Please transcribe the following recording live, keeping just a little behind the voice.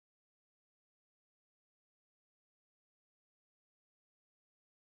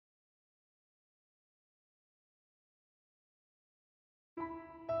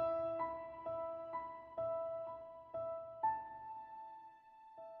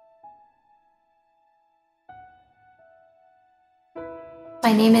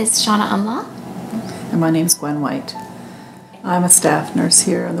My name is Shauna Umlaw. And my name's Gwen White. I'm a staff nurse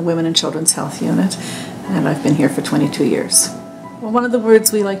here in the Women and Children's Health Unit, and I've been here for 22 years. Well, one of the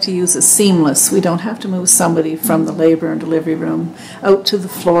words we like to use is seamless. We don't have to move somebody from the labor and delivery room out to the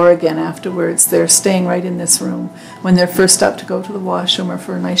floor again afterwards. They're staying right in this room. When they're first up to go to the washroom or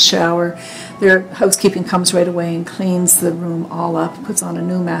for a nice shower, their housekeeping comes right away and cleans the room all up, puts on a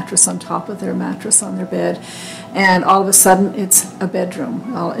new mattress on top of their mattress on their bed, and all of a sudden it's a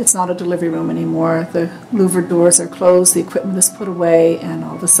bedroom. It's not a delivery room anymore. The louvered doors are closed, the equipment is put away, and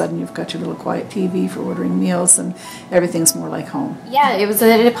all of a sudden you've got your little quiet TV for ordering meals, and everything's more like home. Yeah, it was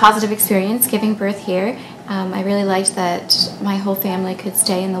a positive experience giving birth here. I really liked that my whole family could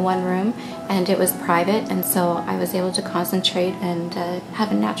stay in the one room, and it was private, and so I was able to concentrate and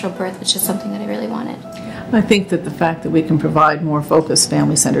have a natural birth, which is something that I really wanted. I think that the fact that we can provide more focused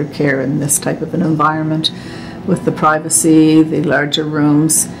family-centered care in this type of an environment with the privacy, the larger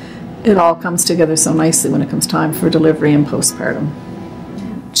rooms, it all comes together so nicely when it comes time for delivery and postpartum.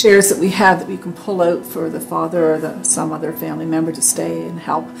 Chairs that we have that we can pull out for the father or some other family member to stay and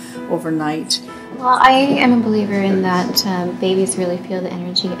help overnight. Well, I am a believer in that babies really feel the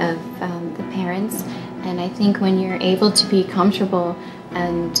energy of the parents, and I think when you're able to be comfortable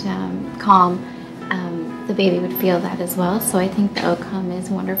and calm, the baby would feel that as well, so I think the outcome is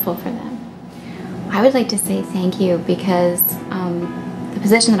wonderful for them. I would like to say thank you because the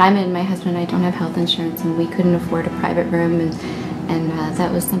position that I'm in, my husband and I don't have health insurance, and we couldn't afford a private room, and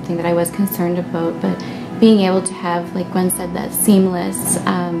that was something that I was concerned about, but being able to have, like Gwen said, that seamless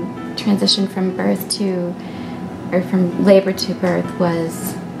transition from labor to birth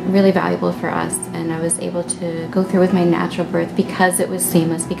was really valuable for us, and I was able to go through with my natural birth because it was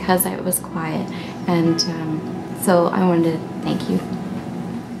seamless, because it was quiet, and so I wanted to thank you.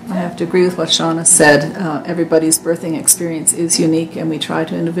 I have to agree with what Shauna said. Everybody's birthing experience is unique, and we try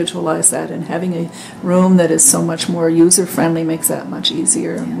to individualize that, and having a room that is so much more user-friendly makes that much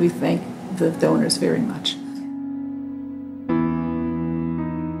easier, and we thank the donors very much.